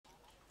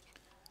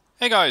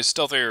Hey guys,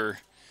 Stealth here.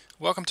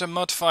 Welcome to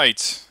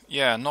Mudfight.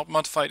 Yeah, not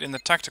Mudfight in the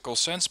tactical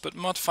sense, but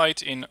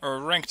Mudfight in a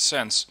ranked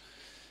sense.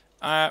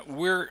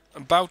 We're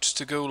about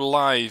to go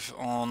live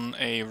on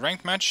a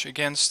ranked match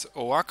against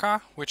Oaka,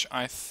 which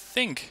I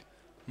think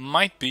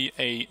might be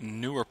a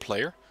newer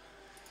player.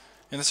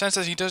 In the sense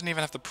that he doesn't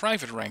even have the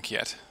private rank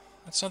yet.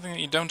 That's something that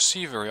you don't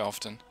see very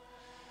often.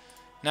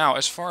 Now,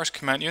 as far as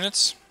command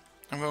units,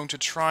 I'm going to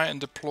try and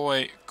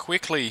deploy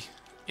quickly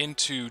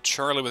into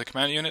Charlie with a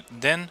command unit,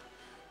 then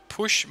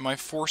push my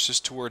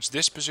forces towards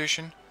this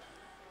position,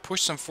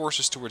 push some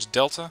forces towards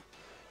Delta,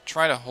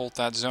 try to hold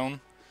that zone.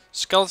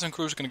 Skeleton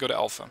Crew is going to go to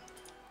Alpha.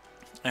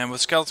 And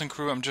with Skeleton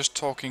Crew I'm just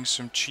talking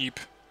some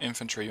cheap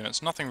infantry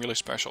units, nothing really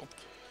special.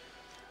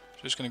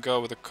 Just going to go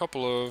with a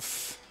couple of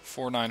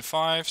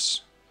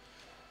 495s.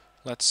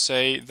 Let's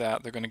say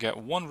that they're going to get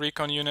one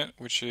recon unit,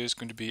 which is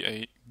going to be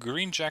a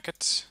green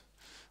jacket.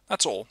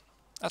 That's all.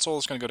 That's all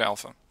that's going to go to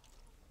Alpha.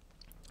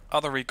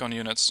 Other recon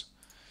units.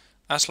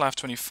 Aslav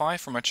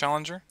 25 for my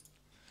challenger.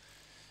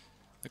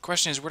 The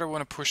question is, where do I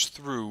want to push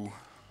through?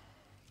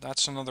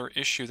 That's another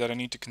issue that I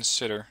need to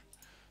consider.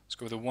 Let's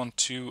go with a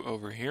 1-2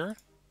 over here.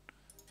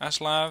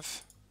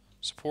 Aslav,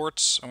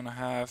 supports, I want to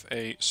have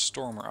a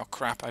Stormer. Oh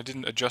crap, I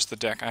didn't adjust the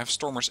deck. I have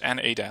Stormers and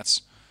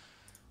ADATs.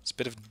 It's a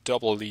bit of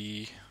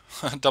doubly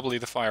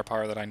the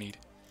firepower that I need.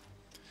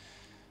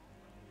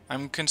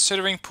 I'm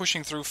considering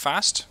pushing through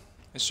fast.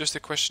 It's just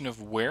a question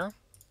of where.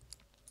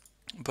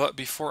 But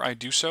before I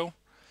do so,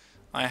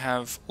 I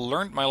have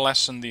learned my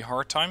lesson the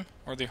hard time,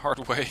 or the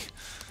hard way,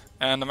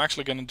 and I'm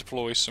actually going to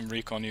deploy some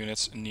recon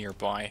units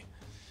nearby.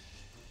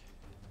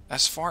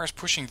 As far as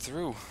pushing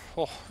through,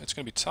 it's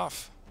going to be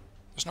tough.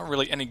 There's not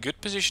really any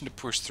good position to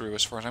push through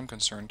as far as I'm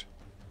concerned.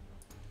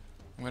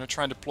 I'm going to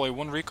try and deploy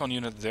one recon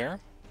unit there.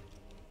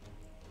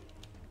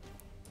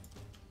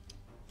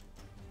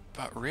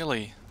 But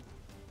really,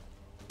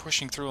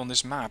 pushing through on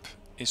this map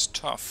is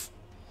tough.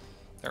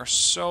 There are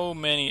so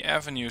many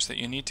avenues that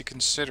you need to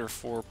consider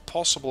for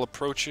possible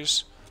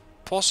approaches,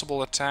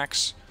 possible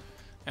attacks,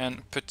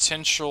 and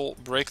potential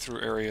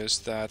breakthrough areas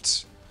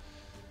that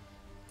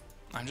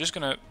I'm just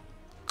going to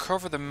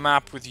cover the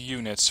map with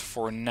units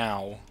for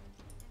now.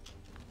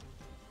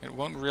 It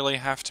won't really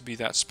have to be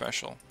that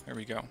special. Here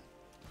we go.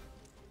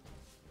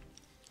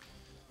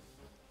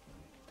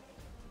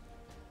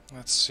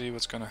 Let's see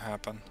what's going to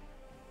happen.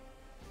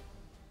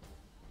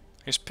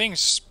 His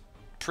ping's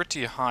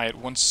pretty high at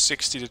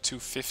 160 to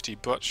 250,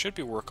 but should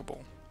be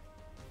workable.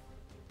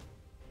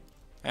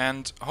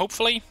 And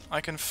hopefully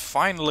I can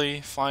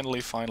finally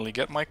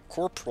get my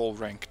corporal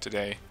rank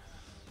today.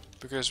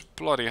 Because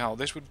bloody hell,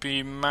 this would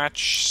be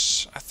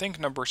match, I think,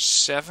 number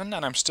 7,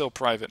 and I'm still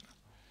private.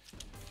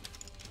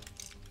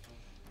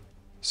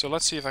 So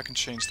let's see if I can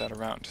change that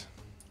around.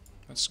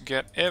 Let's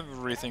get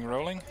everything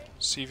rolling.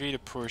 CV to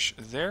push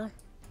there.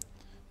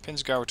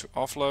 Pinsgauer to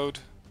offload.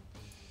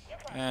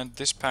 And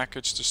this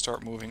package to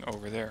start moving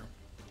over there.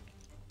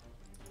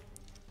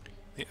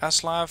 The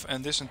Aslav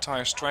and this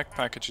entire strike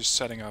package is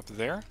setting up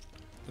there.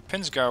 The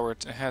Pinsgauer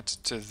to head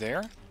to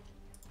there.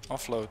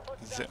 Offload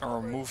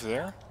or move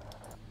there.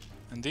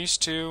 And these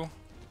two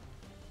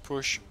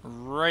push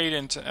right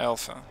into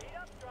Alpha.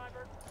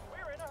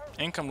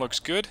 Income looks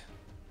good.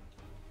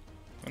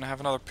 I'm going to have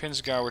another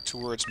Pinsgauer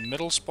towards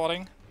middle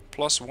spotting.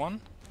 +1.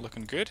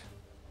 Looking good.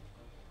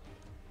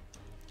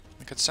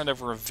 I could send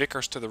over a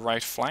Vickers to the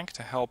right flank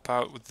to help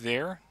out with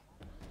there.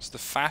 It's the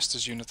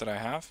fastest unit that I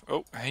have.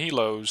 Oh,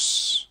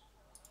 helos.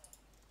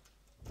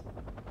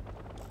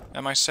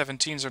 And my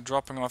 17s are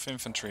dropping off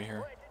infantry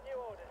here.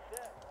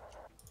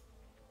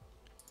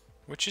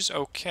 Which is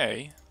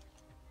okay.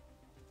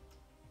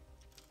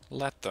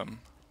 Let them.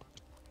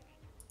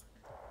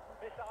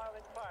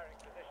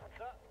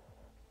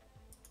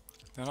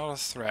 They're not a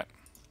threat.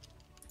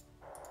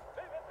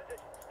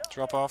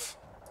 Drop off.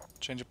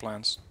 Change of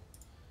plans.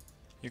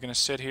 You're gonna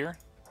sit here,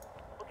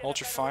 hold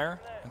your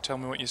fire, and tell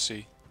me what you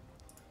see.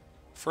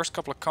 First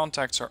couple of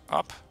contacts are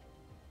up.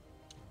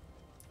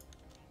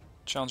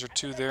 Challenger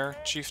 2 there,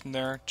 Chieftain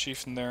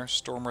there,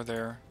 Stormer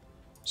there,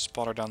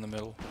 Spotter down the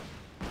middle.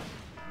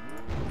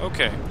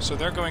 Okay, so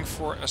they're going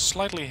for a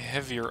slightly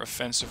heavier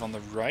offensive on the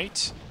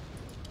right.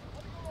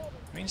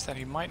 Means that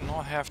he might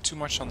not have too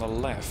much on the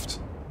left.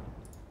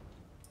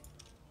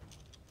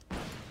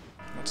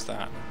 What's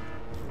that?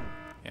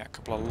 Yeah, a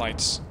couple of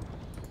lights.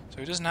 So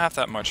he doesn't have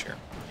that much here.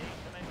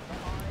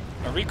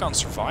 My recon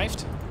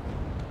survived.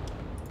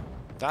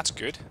 That's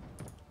good.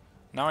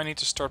 Now I need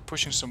to start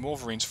pushing some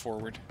Wolverines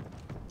forward.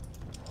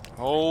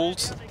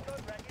 Hold.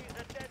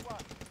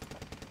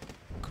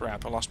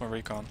 Crap, I lost my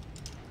recon.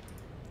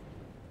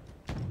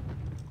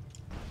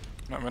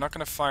 No, we're not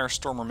going to fire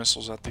Stormer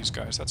missiles at these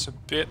guys. That's a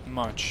bit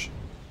much.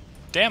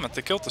 Damn it,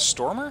 they killed the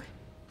Stormer?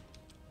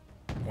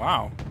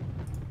 Wow.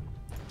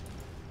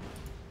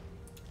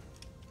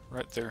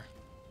 Right there.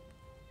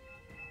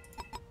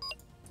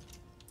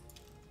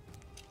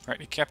 Right,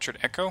 he captured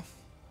Echo.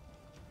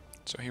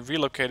 So he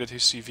relocated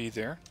his CV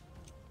there.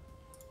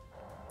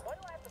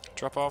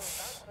 Drop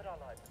off.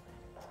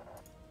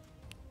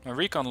 My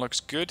recon looks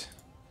good.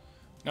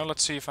 Now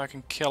let's see if I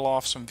can kill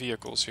off some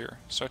vehicles here,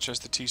 such as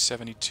the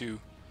T-72.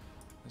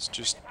 It's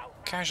just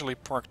casually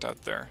parked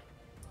out there.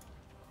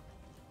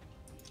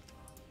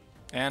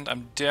 And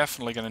I'm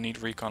definitely going to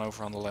need recon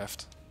over on the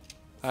left.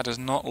 That is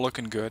not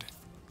looking good.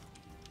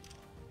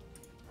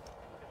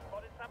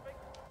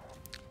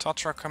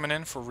 Tatra coming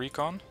in for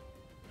recon.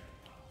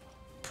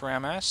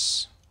 Pram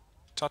S.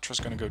 Tatra's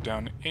going to go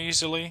down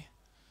easily.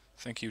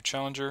 Thank you,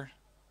 Challenger.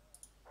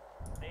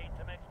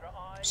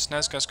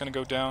 Snezga's going to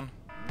go down.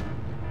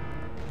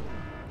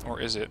 Or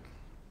is it?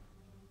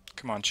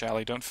 Come on,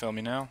 Chally, don't fail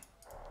me now.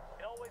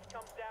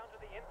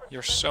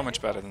 You're so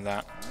much better than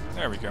that.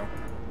 There we go.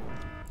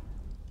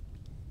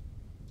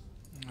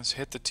 Let's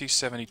hit the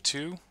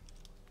T-72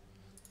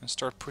 and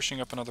start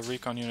pushing up another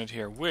recon unit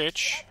here,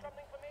 which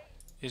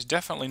is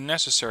definitely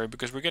necessary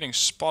because we're getting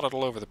spotted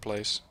all over the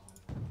place.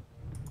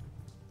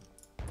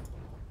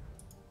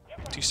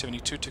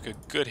 T-72 took a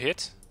good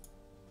hit.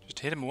 Just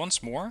hit him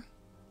once more.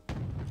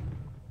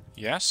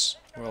 Yes,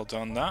 well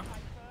done that.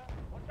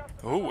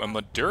 Oh, a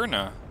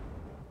Moderna.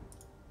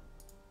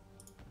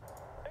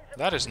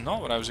 That is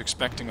not what I was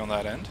expecting on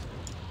that end.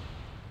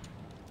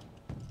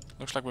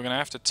 Looks like we're going to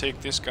have to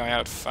take this guy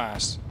out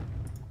fast.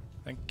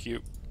 Thank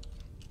you.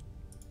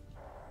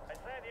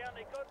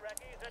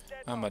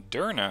 A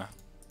Moderna.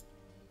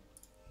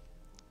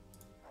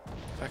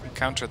 If I can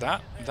counter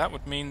that, that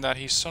would mean that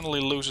he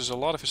suddenly loses a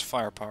lot of his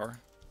firepower.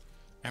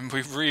 And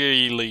we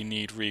really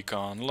need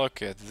recon.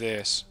 Look at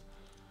this.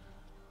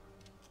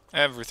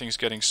 Everything's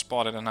getting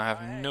spotted and I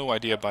have no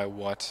idea by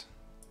what.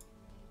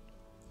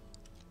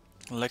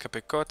 Lecca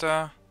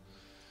Picota.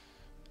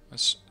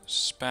 Let's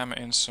spam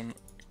in some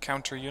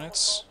counter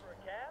units.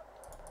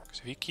 Because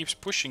if he keeps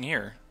pushing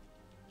here,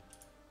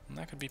 then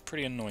that could be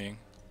pretty annoying.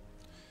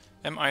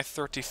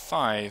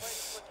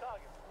 MI-35.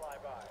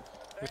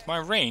 With my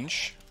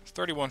range,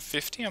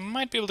 3150, I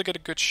might be able to get a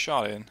good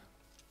shot in.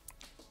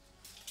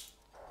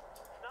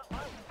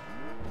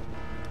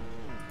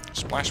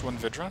 Splash one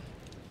Vidra.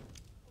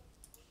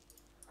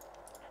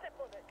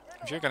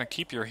 If you're going to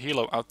keep your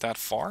helo out that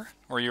far,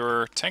 or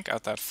your tank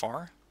out that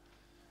far,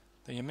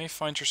 then you may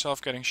find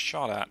yourself getting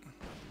shot at.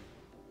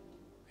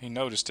 He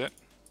noticed it.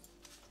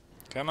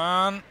 Come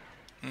on!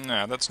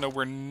 Nah, that's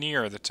nowhere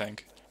near the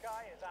tank.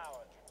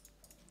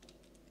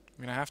 I'm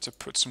gonna have to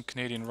put some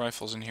Canadian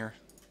rifles in here.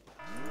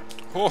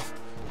 Oh!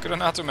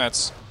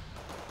 Granatomets!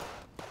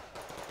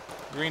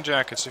 Green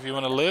jackets, if you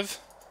want to live,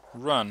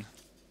 run.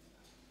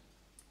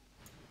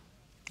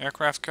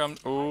 Aircraft comes...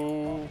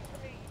 Oh!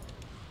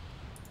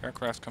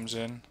 Aircraft comes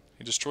in.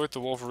 He destroyed the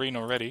Wolverine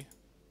already.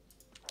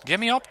 Give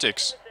me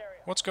optics!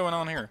 What's going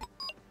on here?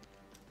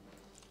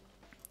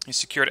 He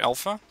secured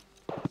Alpha.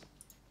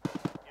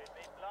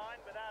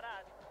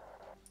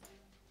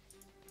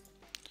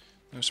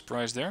 No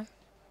surprise there.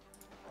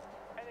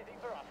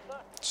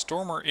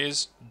 Stormer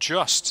is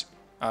just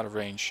out of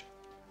range.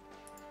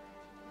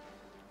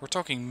 We're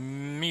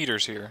talking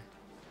meters here.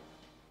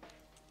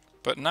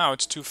 But now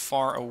it's too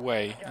far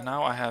away, and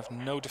now I have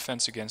no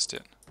defense against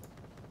it.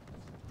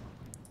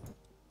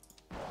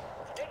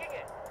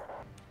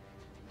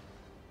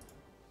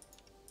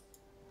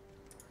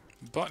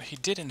 But he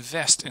did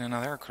invest in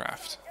another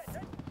aircraft.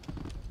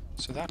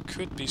 So that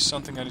could be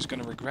something that he's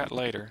going to regret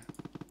later.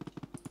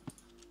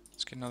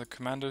 Let's get another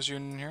commandos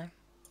unit in here.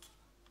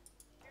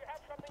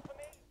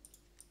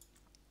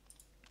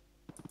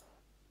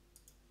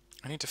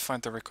 I need to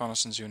find the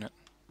reconnaissance unit.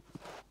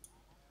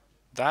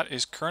 That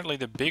is currently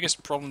the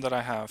biggest problem that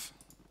I have.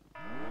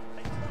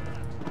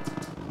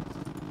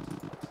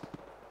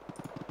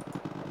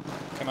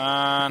 Come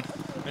on!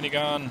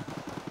 Minigun!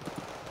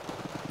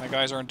 My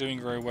guys aren't doing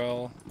very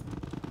well.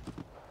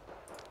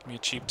 Give me a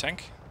cheap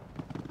tank.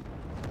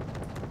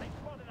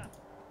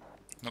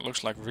 That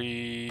looks like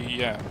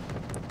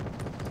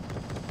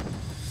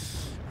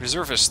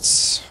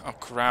reservists. Oh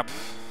crap.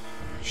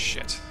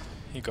 Shit.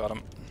 He got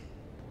him.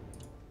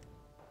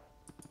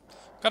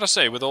 Gotta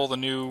say, with all the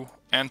new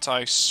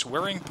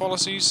anti-swearing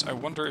policies, I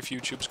wonder if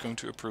YouTube's going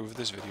to approve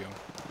this video.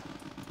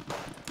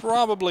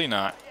 Probably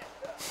not.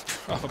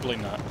 Probably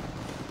not.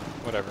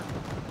 Whatever.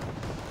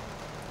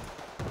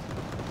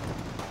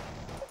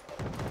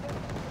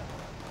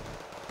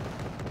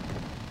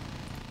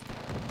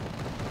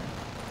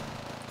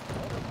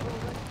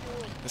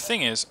 The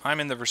thing is, I'm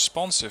in the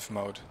responsive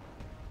mode.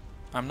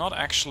 I'm not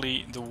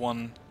actually the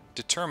one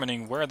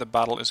determining where the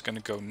battle is going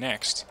to go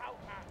next.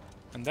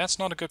 And that's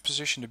not a good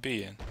position to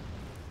be in.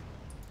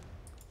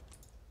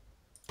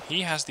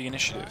 He has the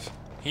initiative.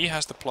 He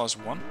has the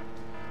 +1.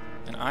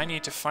 And I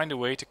need to find a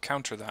way to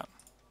counter that.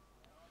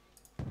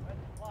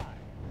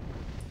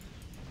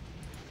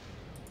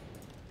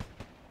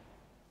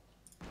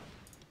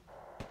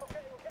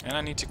 And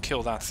I need to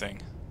kill that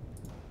thing.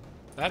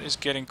 That is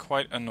getting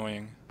quite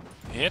annoying.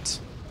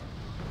 Hit.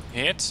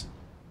 Hit.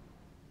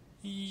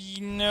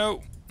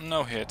 No.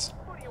 No hit.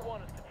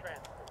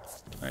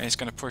 Alright, he's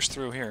gonna push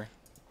through here.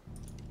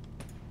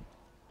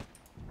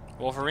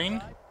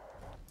 Wolverine,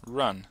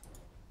 run.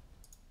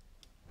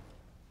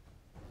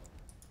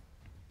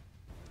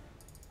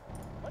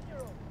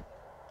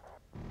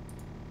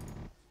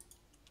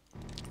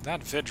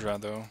 That Vidra,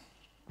 though.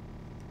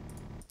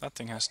 That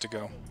thing has to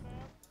go.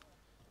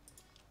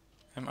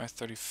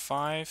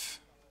 MI-35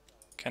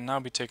 can now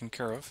be taken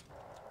care of.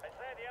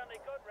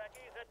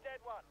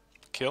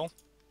 Kill.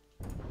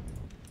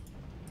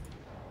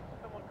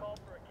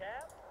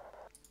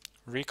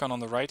 Recon on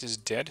the right is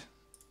dead.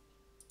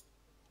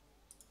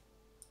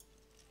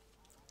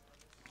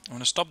 I'm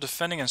gonna stop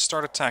defending and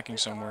start attacking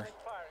somewhere.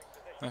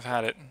 I've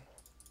had it.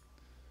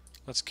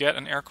 Let's get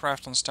an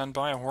aircraft on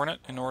standby, a Hornet,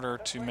 in order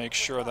to make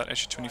sure that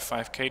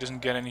SU-25K doesn't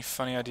get any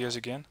funny ideas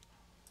again.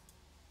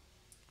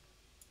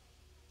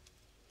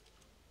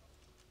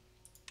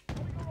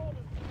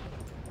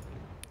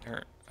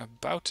 They're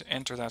about to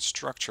enter that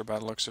structure by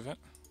the looks of it.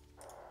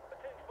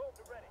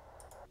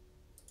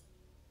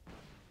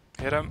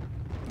 Hit him.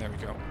 There we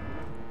go.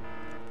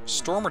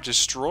 Stormer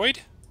destroyed?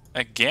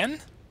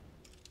 Again?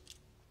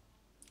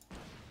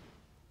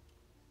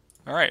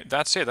 Alright,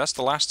 that's it. That's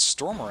the last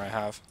Stormer I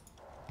have.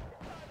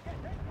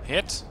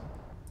 Hit.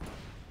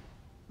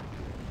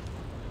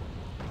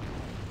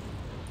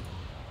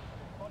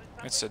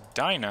 It's a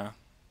Dyna.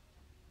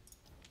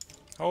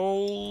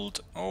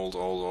 Hold.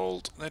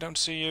 They don't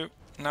see you.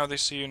 Now they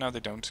see you, now they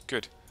don't.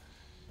 Good.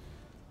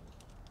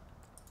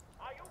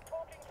 Are you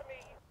talking to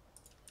me?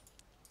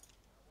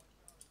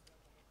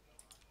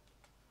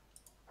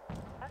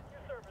 At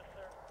your service,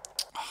 sir.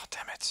 Oh,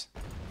 damn it.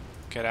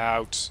 Get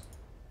out.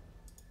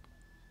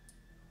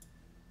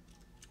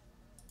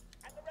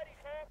 At the ready,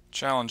 sir.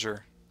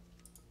 Challenger.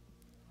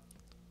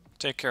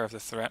 Take care of the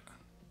threat.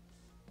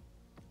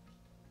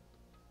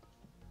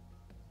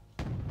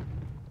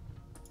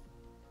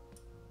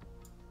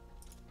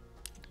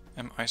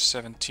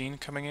 MI-17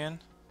 coming in.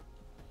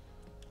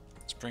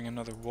 Let's bring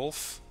another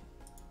Wolf.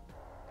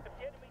 If the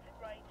enemy's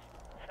in range,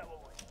 so are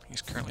we.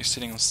 He's currently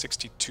sitting on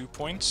 62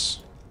 points.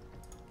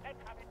 Let's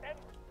have it then.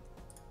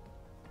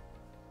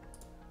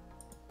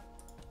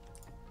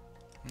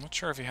 I'm not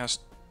sure if he has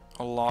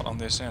a lot on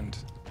this end.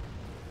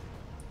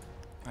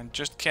 I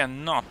just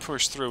cannot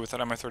push through with that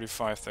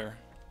MI-35 there.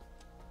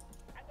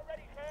 At the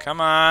ready, sir.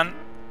 Come on!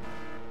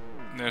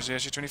 There's the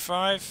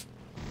SU-25.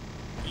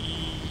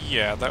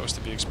 Yeah, that was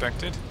to be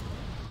expected.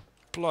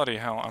 Bloody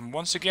hell, I'm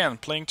once again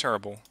playing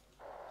terrible.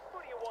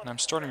 Who do you want? And I'm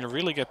starting to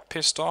really get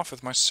pissed off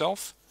with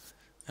myself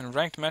and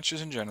ranked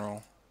matches in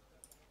general.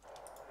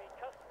 Need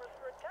customers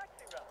for a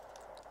taxi run.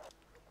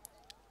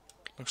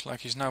 Looks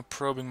like he's now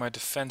probing my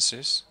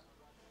defenses.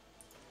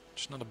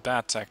 Which is not a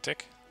bad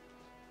tactic.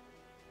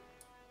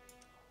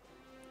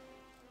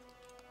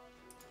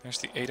 There's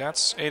the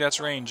ADATS.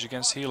 ADATS range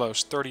against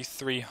Helos,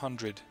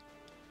 3,300.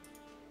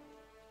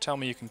 Tell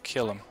me you can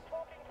kill him.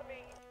 Talking to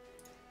me.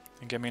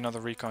 And get me another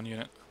recon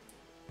unit.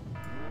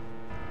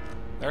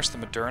 There's the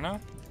Moderna.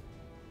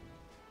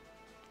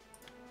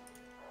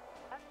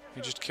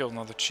 He just killed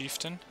another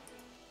chieftain.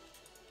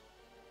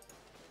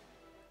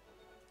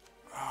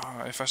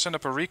 If I send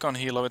up a recon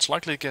helo, it's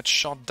likely to get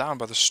shot down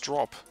by the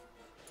strop.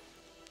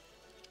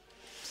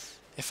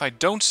 If I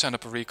don't send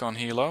up a recon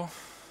helo,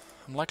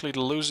 I'm likely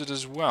to lose it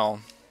as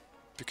well,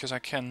 because I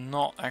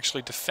cannot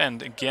actually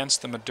defend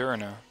against the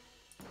Moderna.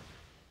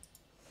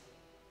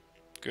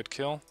 Good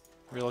kill.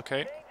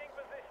 Relocate. Changing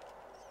position.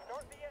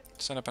 Start the engine.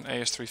 Send up an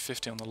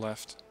AS-350 on the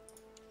left.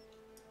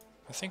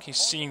 I think he's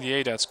seeing the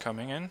ADATs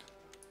coming in.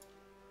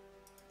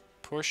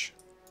 Push.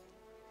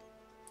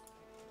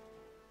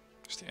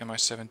 There's the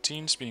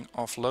Mi-17s being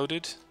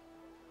offloaded.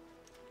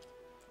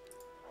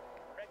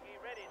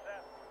 Ready,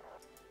 sir.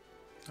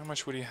 How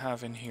much would he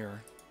have in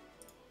here?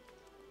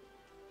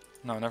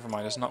 No, never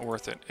mind, it's not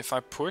worth it. If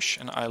I push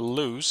and I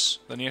lose,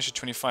 then the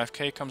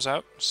SU-25K comes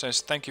out, says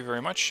thank you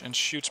very much, and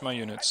shoots my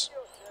units.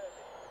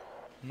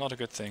 Not a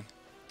good thing.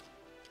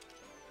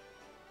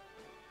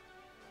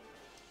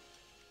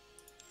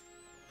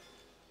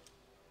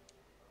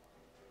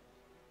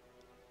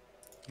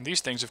 And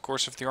these things, of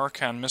course, have the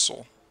Arcan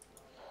missile,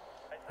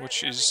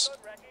 which is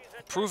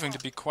proving to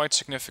be quite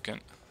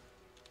significant.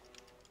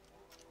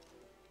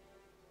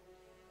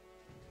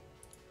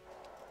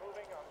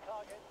 Moving on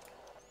target.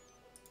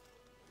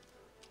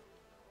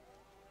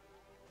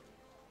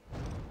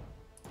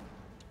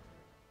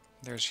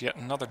 There's yet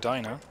another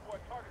Dyna. For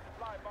target to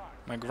fly by.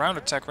 My ground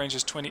attack range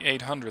is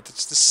 2,800.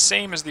 That's the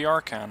same as the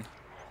Arcan.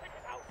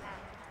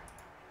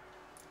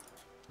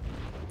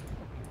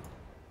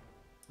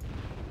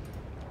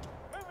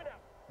 Moving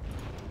up.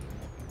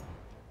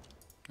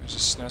 There's a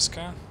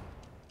Sneska.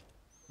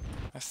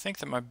 I think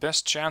that my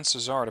best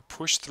chances are to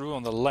push through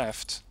on the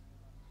left,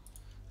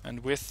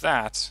 and with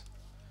that,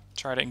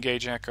 try to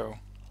engage Echo.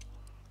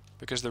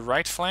 Because the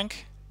right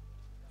flank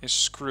is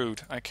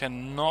screwed. I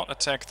cannot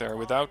attack there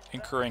without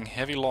incurring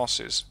heavy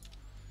losses.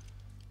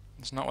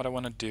 It's not what I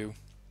want to do.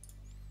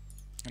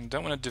 And I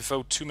don't want to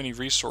devote too many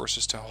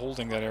resources to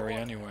holding that area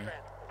anyway.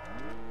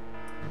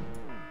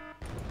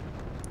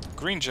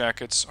 Green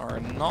jackets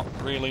are not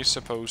really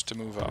supposed to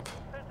move up.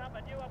 Set up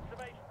a new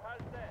observation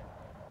post there.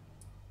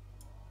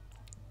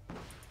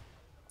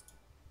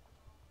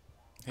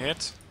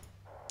 Hit.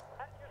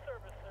 At your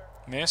service, sir.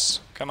 Miss.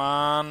 Come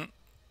on.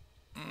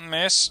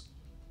 Miss.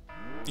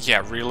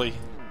 Yeah, really?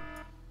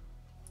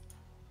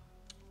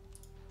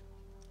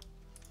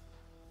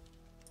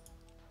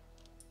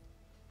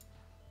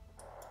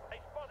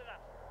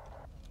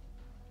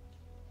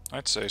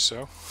 I'd say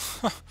so.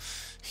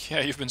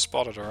 Yeah, you've been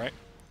spotted, alright.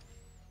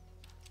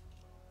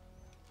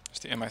 There's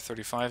the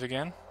Mi-35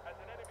 again.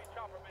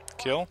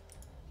 Kill.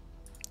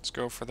 Let's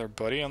go for their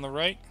buddy on the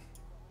right.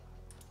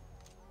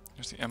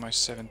 There's the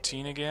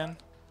Mi-17 again.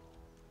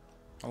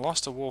 I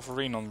lost a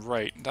Wolverine on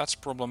right. That's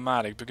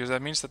problematic because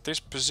that means that this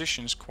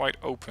position is quite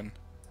open.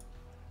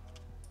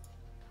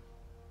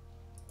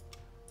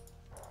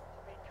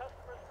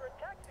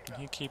 And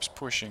he keeps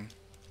pushing.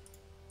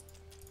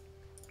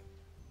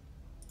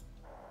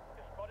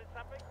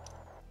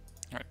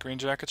 Alright, Green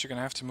Jackets, you're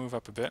gonna have to move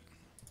up a bit.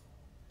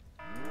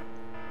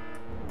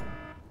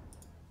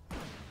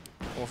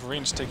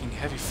 Wolverine's taking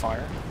heavy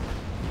fire.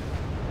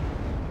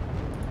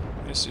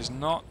 This is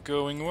not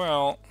going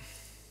well.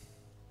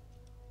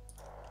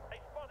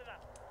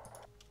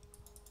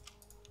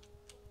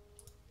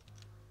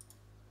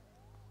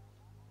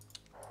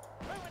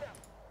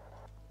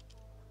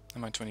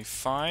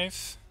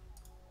 Mi-25.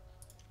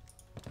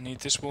 I need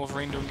this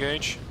Wolverine to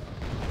engage.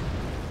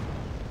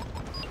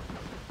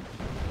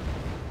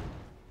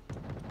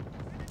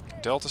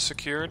 Delta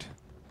secured,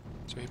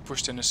 so he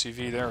pushed in a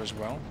CV there as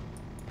well.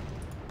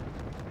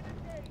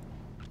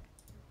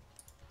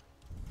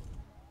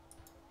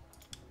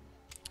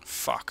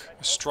 Fuck,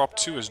 a Strop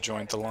 2 has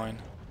joined the line.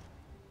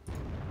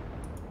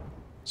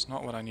 It's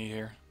not what I need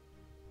here.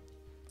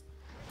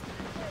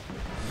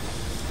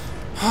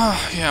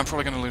 Yeah, I'm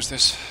probably gonna lose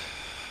this.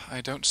 I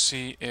don't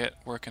see it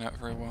working out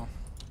very well.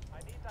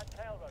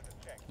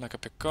 Like a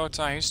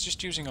Picota, he's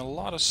just using a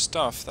lot of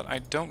stuff that I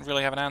don't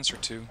really have an answer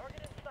to.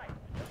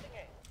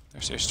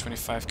 There's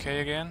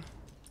H-25K again.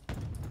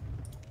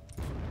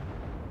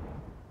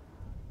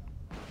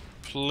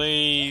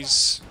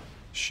 Please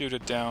shoot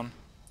it down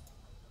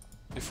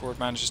before it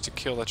manages to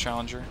kill the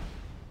Challenger.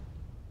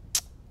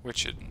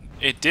 Which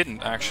it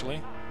didn't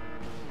actually.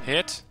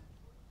 Hit.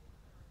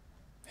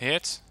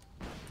 Hit.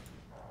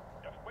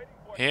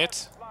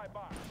 Hit.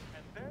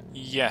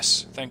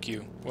 Yes, thank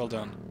you. Well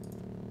done.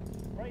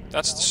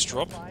 That's the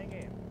Strop.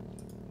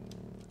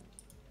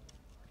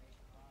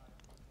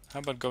 How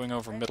about going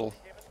over middle?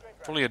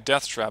 Probably a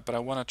death trap, but I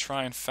want to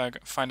try and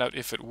find out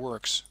if it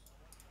works.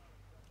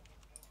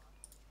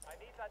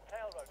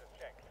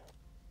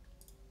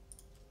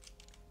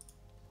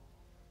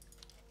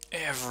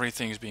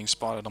 Everything's being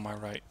spotted on my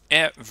right.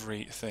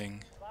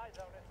 Everything.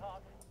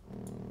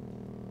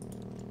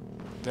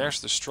 There's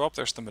the Strop,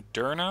 there's the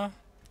Moderna.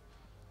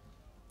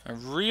 I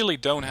really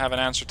don't have an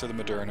answer to the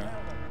Moderna.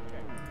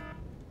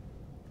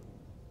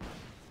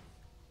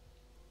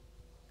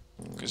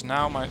 Because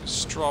now my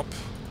Strop,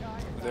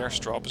 their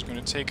Strop, is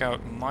going to take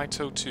out my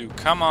TOW 2.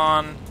 Come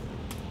on!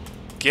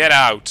 Get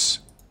out!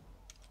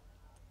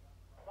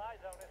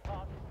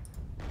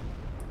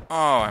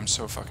 Oh, I'm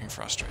so fucking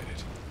frustrated.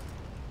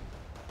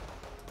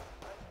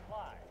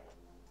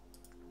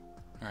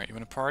 Alright, you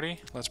want to party?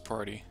 Let's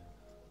party.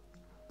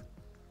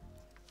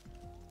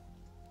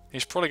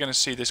 He's probably going to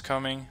see this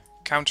coming,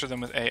 counter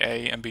them with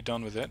AA and be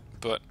done with it,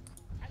 but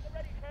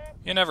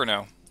you never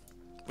know.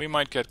 We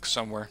might get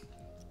somewhere.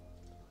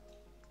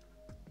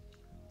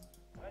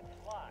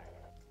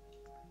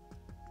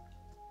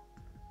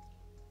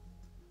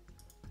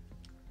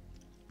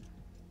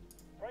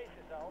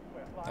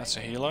 That's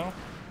a helo.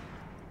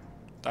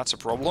 That's a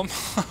problem.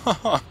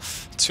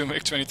 2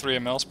 MiG-23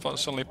 MLs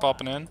suddenly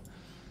popping in.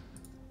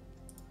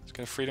 Let's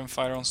get a Freedom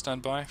Fighter on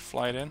standby.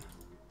 Fly it in.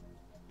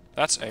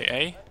 That's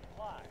AA.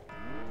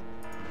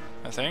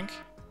 I think.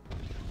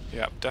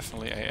 Yeah,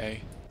 definitely AA.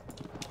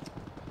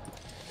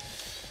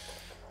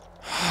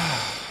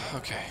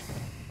 Okay.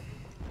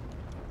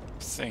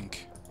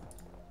 Think.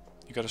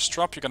 You got a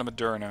Strop, you got a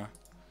Moderna.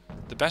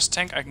 The best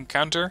tank I can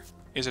counter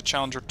is a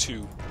Challenger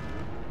 2.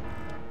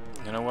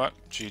 You know what?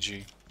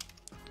 GG.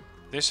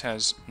 This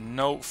has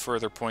no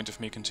further point of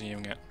me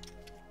continuing it.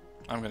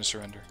 I'm going to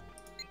surrender.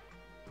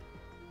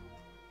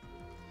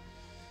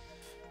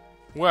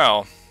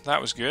 Well, that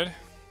was good.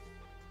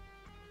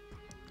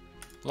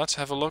 Let's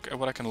have a look at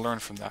what I can learn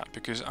from that,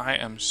 because I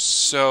am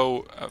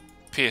so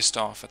pissed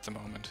off at the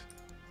moment.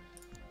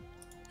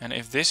 And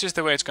if this is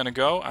the way it's going to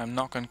go, I'm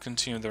not going to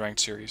continue the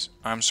ranked series.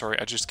 I'm sorry,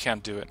 I just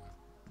can't do it.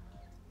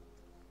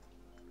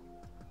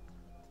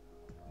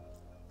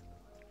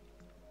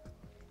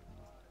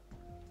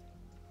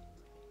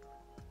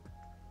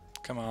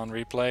 Come on,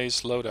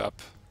 replays, load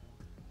up.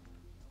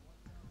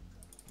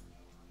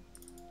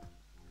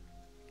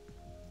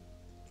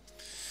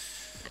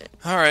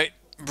 Alright,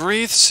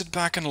 breathe, sit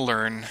back and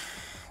learn.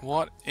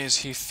 What is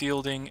he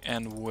fielding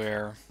and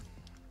where?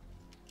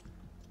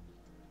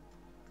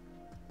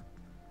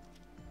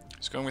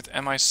 He's going with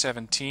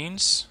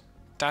Mi-17s,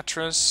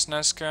 Tatras,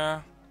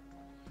 Sneska.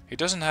 He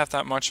doesn't have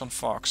that much on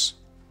Fox.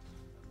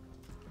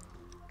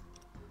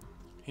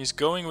 He's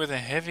going with a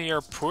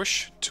heavier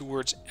push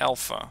towards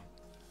Alpha.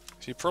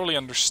 So he probably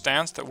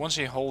understands that once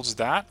he holds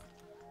that,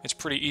 it's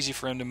pretty easy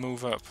for him to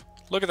move up.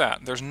 Look at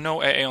that, there's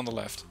no AA on the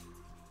left.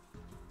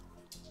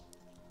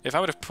 If I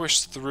would have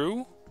pushed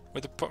through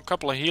with a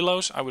couple of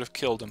helos, I would have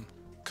killed him.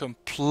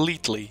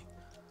 Completely.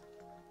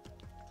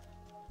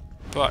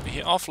 But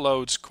he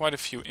offloads quite a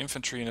few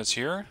infantry units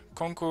here.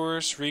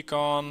 Concours,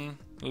 Recon,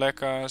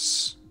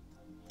 Lekas,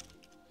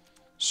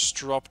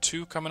 Strop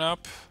 2 coming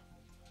up.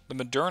 The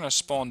Moderna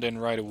spawned in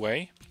right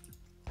away.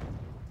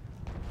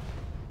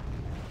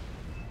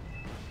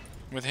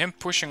 With him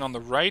pushing on the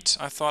right,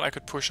 I thought I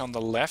could push on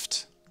the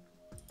left,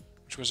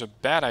 which was a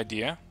bad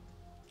idea.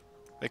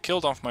 They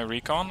killed off my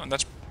Recon, and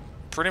that's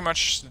pretty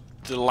much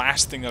the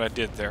last thing that I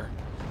did there.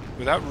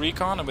 Without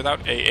Recon and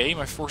without AA,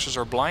 my forces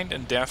are blind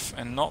and deaf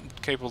and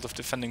not capable of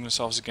defending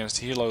themselves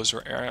against helos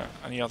or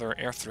any other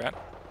air threat.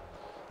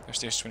 There's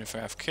the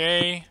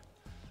S-25K.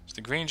 There's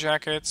the Green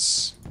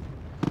Jackets.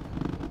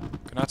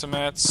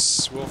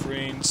 Granatomettes,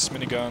 Wolverines,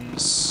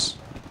 miniguns.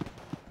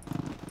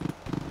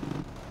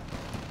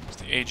 There's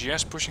the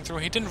AGS pushing through.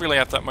 He didn't really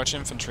have that much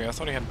infantry. I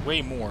thought he had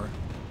way more.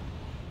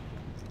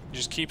 He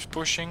just keeps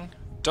pushing.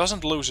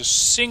 Doesn't lose a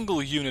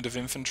single unit of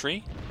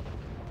infantry.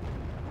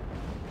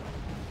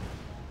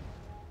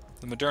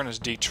 The Moderna's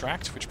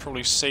detracked, which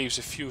probably saves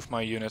a few of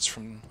my units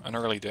from an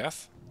early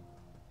death.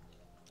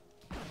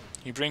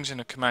 He brings in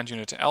a command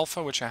unit to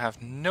Alpha, which I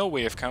have no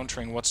way of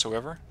countering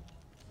whatsoever.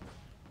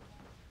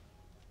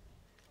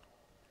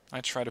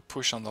 I try to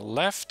push on the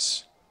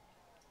left.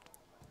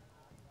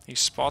 He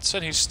spots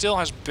it. He still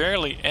has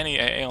barely any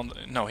AA on the...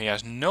 No, he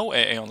has no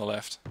AA on the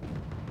left.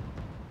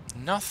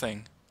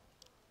 Nothing.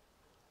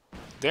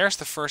 There's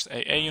the first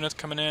AA unit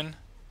coming in.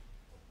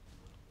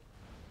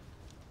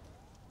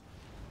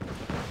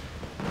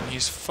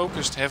 He's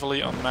focused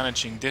heavily on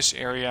managing this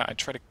area. I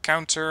try to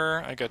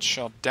counter. I get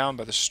shot down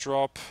by the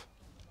Strop.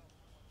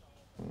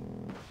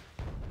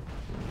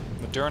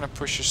 Moderna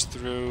pushes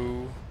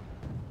through.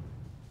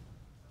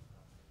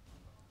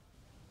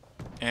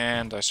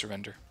 And I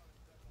surrender.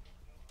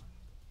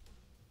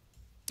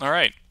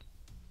 Alright.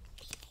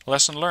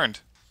 Lesson learned.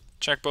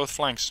 Check both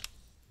flanks.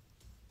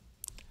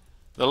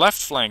 The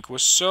left flank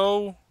was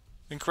so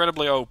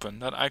incredibly open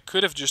that I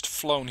could have just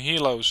flown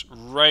helos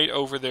right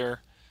over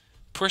there,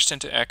 pushed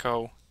into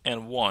Echo,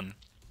 and won.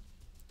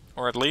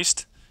 Or at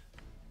least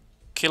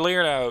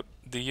cleared out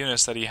the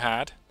units that he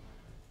had,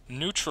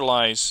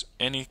 neutralize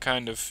any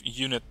kind of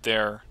unit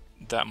there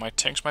that my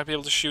tanks might be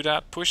able to shoot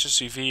at, push the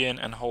CV in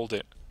and hold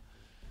it.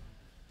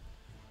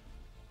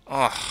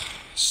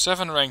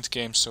 7 ranked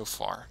games so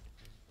far.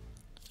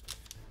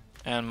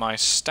 And my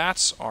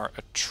stats are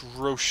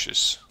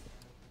atrocious.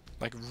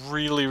 Like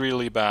really,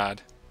 really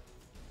bad.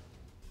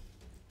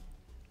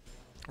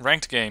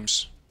 Ranked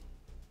games.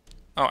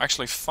 Oh,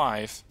 actually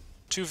 5.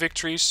 2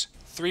 victories,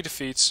 3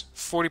 defeats,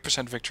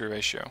 40% victory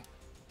ratio.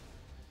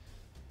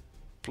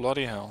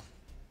 Bloody hell.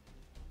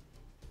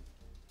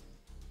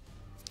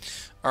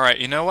 Alright,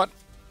 you know what?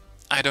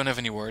 I don't have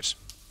any words.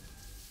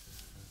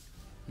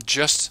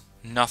 Just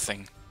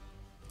nothing.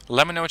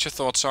 Let me know what your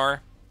thoughts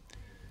are.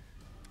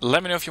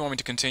 Let me know if you want me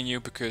to continue,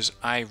 because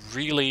I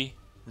really,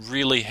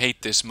 really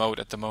hate this mode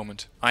at the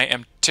moment. I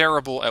am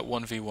terrible at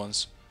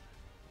 1v1s.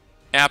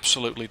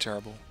 Absolutely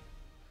terrible.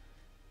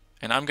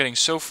 And I'm getting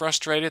so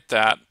frustrated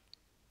that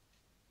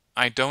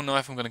I don't know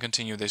if I'm going to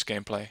continue this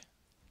gameplay.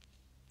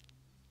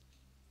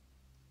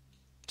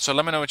 So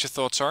let me know what your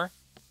thoughts are,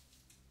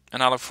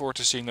 and I look forward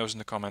to seeing those in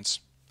the comments.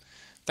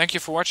 Thank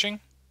you for watching.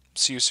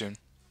 See you soon.